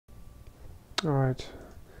Alright,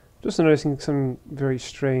 just noticing something very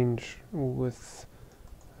strange with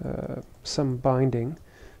some binding.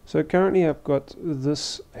 So currently I've got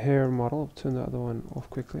this hair model. I'll turn the other one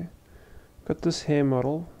off quickly. Got this hair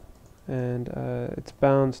model, and it's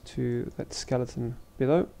bound to that skeleton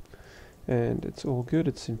below, and it's all good.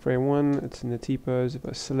 It's in frame 1, it's in the T-pose. If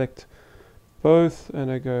I select both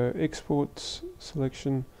and I go export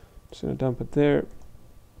selection, just going to dump it there,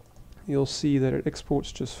 you'll see that it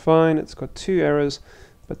exports just fine. It's got 2 errors,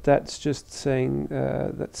 but that's just saying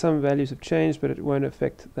that some values have changed, but it won't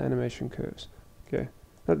affect the animation curves. Okay,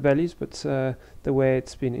 not values, but the way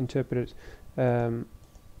it's been interpreted.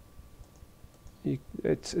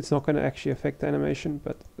 It's not going to actually affect the animation,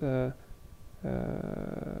 but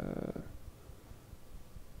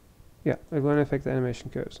yeah, it won't affect the animation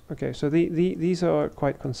curves. Okay, so these are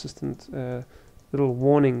quite consistent little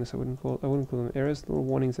warnings. I wouldn't call them errors. Little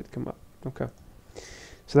warnings that come up. Okay,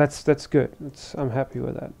 so that's good. I'm happy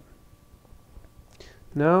with that.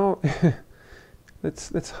 Now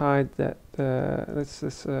let's hide that.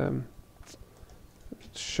 Let's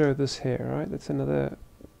show this here. Right, that's another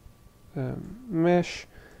mesh,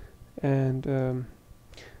 and I'm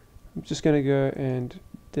just going to go and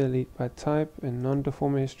delete by type and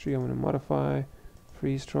non-deformer history. I'm going to modify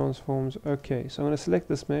freeze transforms. Okay, so I'm going to select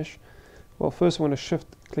this mesh. Well, first I want to shift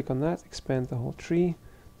click on that, expand the whole tree,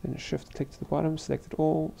 then shift click to the bottom, select it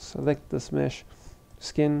all, select this mesh,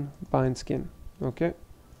 skin, bind skin. Okay,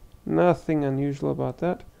 nothing unusual about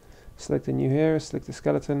that. Select a new hair, select the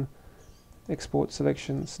skeleton, export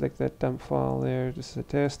selection, select that dump file there just as a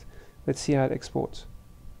test. Let's see how it exports.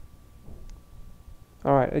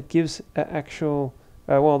 Alright, it gives an actual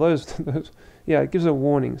well, those yeah, it gives a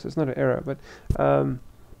warning, so it's not an error, but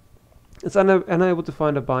it's unable to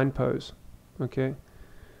find a bind pose. Okay.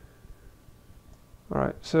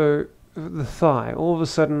 Alright, so the thigh, all of a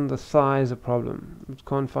sudden the thigh is a problem. It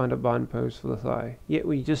can't find a bind pose for the thigh, yet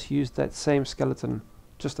we just used that same skeleton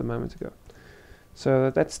just a moment ago.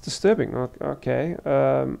 So that's disturbing. Okay,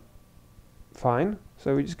 fine.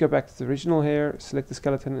 So we just go back to the original hair, select the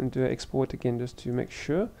skeleton, and do an export again just to make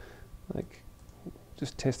sure. Like,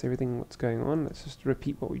 just test everything what's going on. Let's just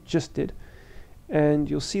repeat what we just did, and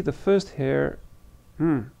you'll see the first hair.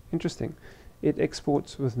 Interesting. It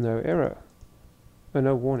exports with no error, or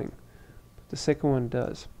no warning. But the second one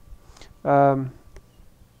does. Let's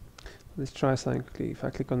try something quickly. If I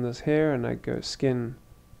click on this hair and I go skin,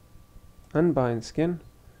 unbind skin.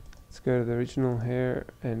 Let's go to the original hair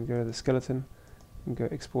and go to the skeleton and go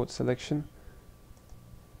export selection.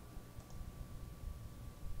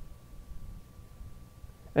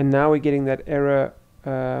 And now we're getting that error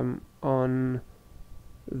on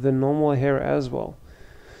the normal hair as well.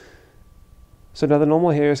 So now the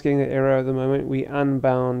normal hair is getting the error at the moment we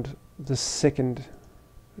unbound the second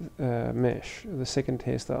mesh, the second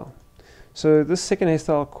hairstyle. So this second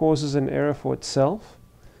hairstyle causes an error for itself,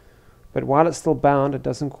 but while it's still bound, it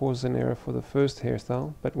doesn't cause an error for the first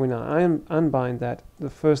hairstyle. But when I unbind that, the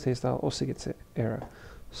first hairstyle also gets an error.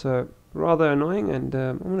 So rather annoying, and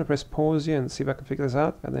I'm going to press pause here and see if I can figure this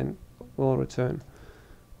out, and then we'll return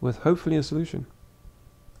with hopefully a solution.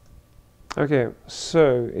 Okay,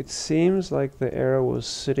 so it seems like the error was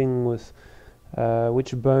sitting with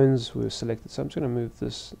which bones were selected. So I'm just going to move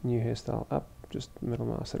this new hairstyle up, just middle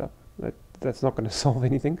mouse it up. That's not going to solve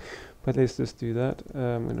anything, but let's just do that.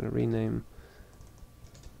 I'm going to rename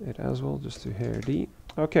it as well, just to hair D.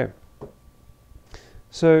 Okay,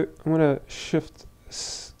 so I'm going to shift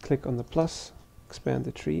click on the plus, expand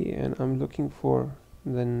the tree, and I'm looking for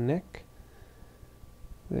the neck.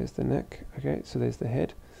 There's the neck. Okay, so there's the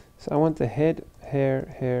head. So I want the head,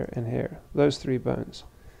 hair, hair, and hair. Those 3 bones.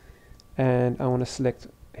 And I want to select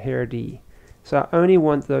hair D. So I only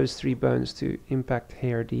want those 3 bones to impact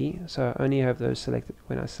hair D. So I only have those selected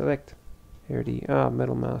when I select hair D.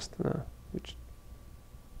 Middle mouse, which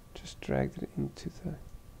just dragged it into the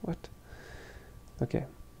what? Okay.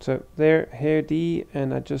 So there, hair D,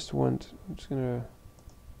 and I just want, I'm just going to,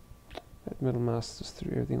 that middle mouse just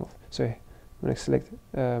threw everything off. So I'm going to select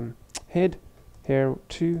head, hair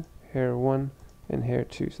 2, hair 1, and hair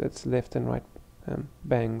 2. So that's left and right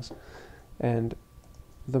bangs, and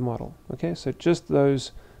the model. Okay, so just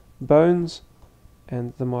those bones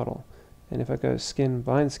and the model. And if I go skin,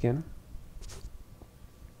 bind skin,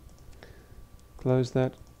 close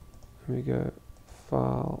that, and we go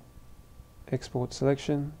file, export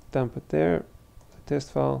selection, dump it there, the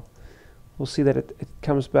test file, we'll see that it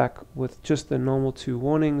comes back with just the normal 2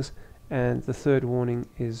 warnings, and the 3rd warning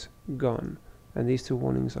is gone, and these 2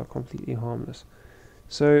 warnings are completely harmless.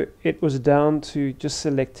 So it was down to just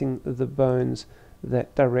selecting the bones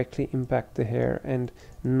that directly impact the hair and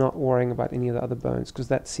not worrying about any of the other bones, because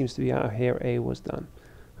that seems to be how hair A was done.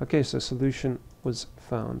 Okay, so solution was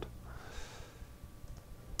found.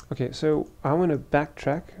 Okay, so I want to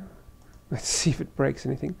backtrack. Let's see if it breaks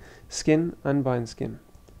anything. Skin, unbind skin.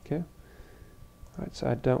 Okay. Alright, so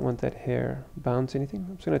I don't want that hair bound to anything.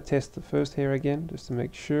 I'm just going to test the first hair again just to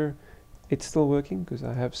make sure it's still working, because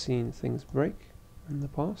I have seen things break in the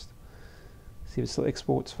past. See if it still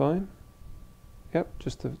exports fine. Yep,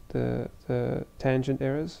 just the tangent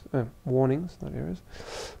errors, warnings, not errors.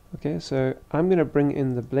 Okay, so I'm going to bring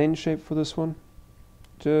in the blend shape for this one,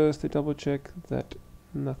 just to double check that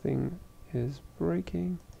nothing is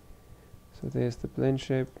breaking. So there's the blend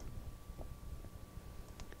shape.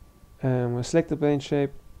 We'll select the blend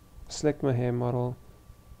shape, select my hair model.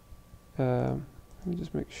 Let me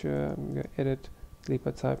just make sure. I'm going to edit, delete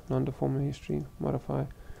by type, non-deformer history, modify,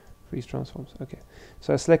 freeze transforms. Okay,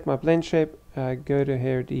 so I select my blend shape, I go to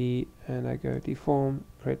hair D and I go deform,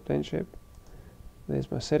 create blend shape. There's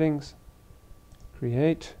my settings,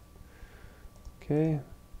 create. Okay,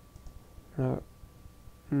 now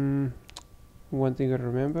one thing you got to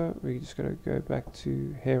remember, we just got to go back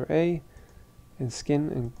to hair A and skin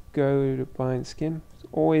and go to bind skin.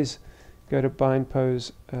 Always go to bind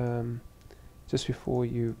pose just before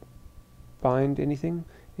you bind anything.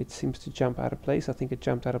 It seems to jump out of place. I think it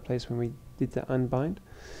jumped out of place when we did the unbind.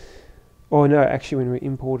 Oh no, actually when we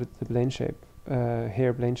imported the blend shape,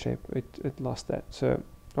 hair blend shape, it lost that. So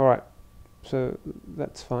alright, so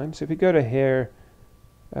that's fine. So if you go to hair,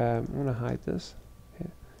 I want to hide this.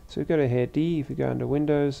 So we go to hair D. If you go under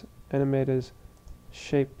Windows, Animators,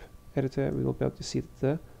 Shape Editor, we will be able to see that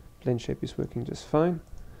the blend shape is working just fine.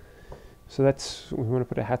 So that's, we want to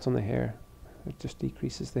put a hat on the hair. It just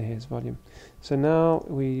decreases the hair's volume. So now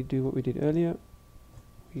we do what we did earlier.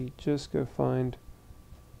 We just go find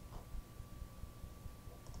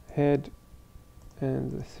head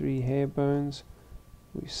and the 3 hair bones.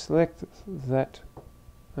 We select that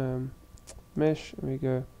mesh and we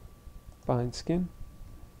go bind skin.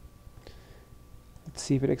 Let's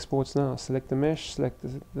see if it exports now. Select the mesh, select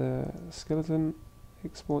the skeleton,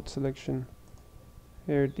 export selection,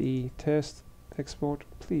 hair D, test, export.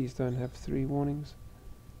 Please don't have 3 warnings.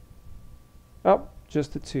 Oh,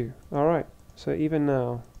 just the 2. Alright, so even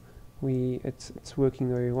now it's working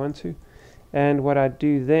the way we want to. And what I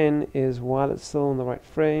do then is, while it's still in the right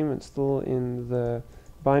frame and still in the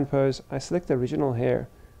bind pose, I select the original hair,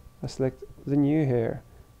 I select the new hair,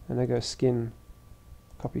 and I go skin,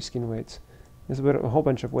 copy skin weights. There's a whole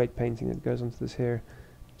bunch of weight painting that goes onto this hair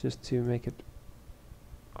just to make it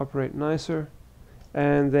operate nicer.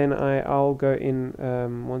 And then I'll go in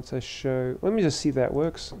once I show, let me just see if that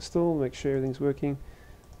works still, make sure everything's working.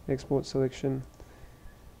 Export selection.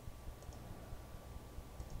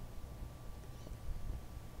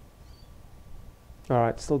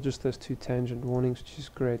 Alright, still just those 2 tangent warnings, which is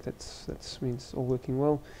great. That means it's all working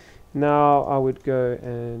well. Now I would go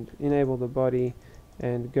and enable the body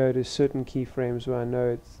and go to certain keyframes where I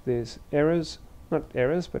know there's errors, not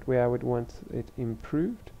errors, but where I would want it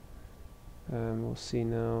improved. We'll see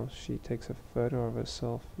now she takes a photo of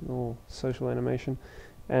herself, all social animation,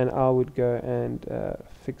 and I would go and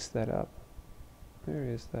fix that up. Where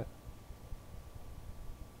is that?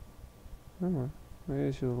 Come on,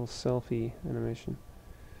 where's your little selfie animation?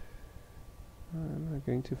 Am I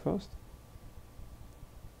going too fast?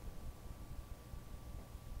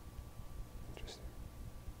 Interesting.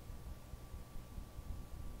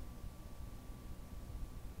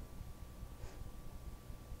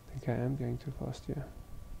 I think I am going too fast, yeah.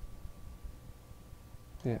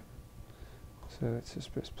 Yeah. So let's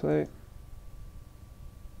just press play.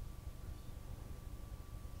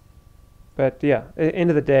 But yeah, at the end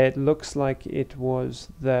of the day, it looks like it was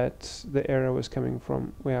that the error was coming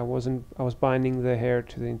from where I was binding the hair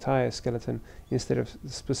to the entire skeleton instead of the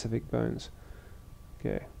specific bones.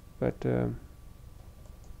 Okay, but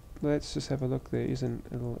let's just have a look. There is a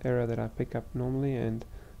little error that I pick up normally, and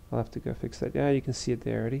I'll have to go fix that. Yeah, you can see it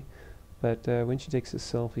there already. But when she takes a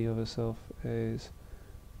selfie of herself is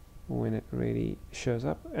when it really shows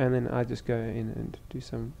up, and then I just go in and do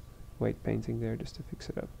some weight painting there just to fix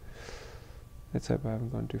it up. Let's hope I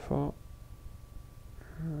haven't gone too far.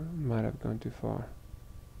 Might have gone too far.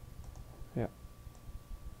 Yeah.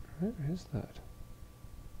 Where is that?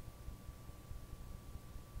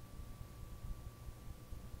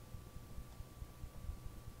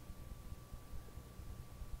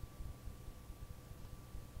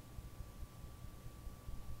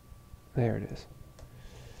 There it is.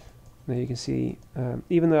 Now you can see,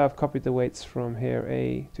 even though I've copied the weights from hair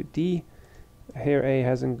A to D, hair A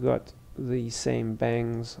hasn't got the same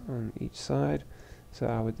bangs on each side. So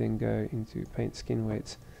I would then go into paint skin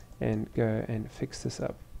weights and go and fix this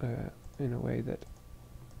up in a way that,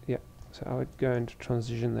 yeah, so I would go and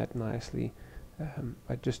transition that nicely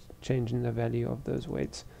by just changing the value of those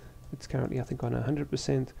weights. It's currently I think on 100%,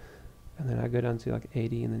 and then I go down to like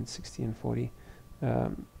 80 and then 60 and 40.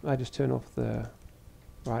 I just turn off the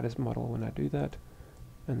Riders model when I do that,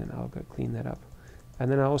 and then I'll go clean that up.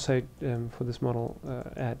 And then I also for this model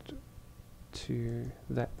add to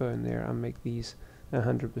that bone there, I make these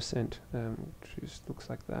 100%, which just looks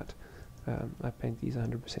like that. I paint these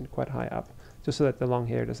 100% quite high up, just so that the long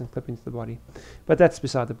hair doesn't clip into the body. But that's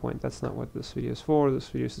beside the point. That's not what this video is for. This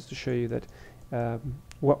video is just to show you that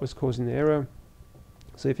what was causing the error.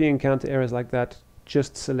 So if you encounter errors like that,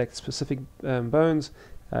 just select specific bones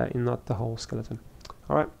and not the whole skeleton.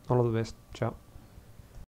 Alright, all of the best. Ciao.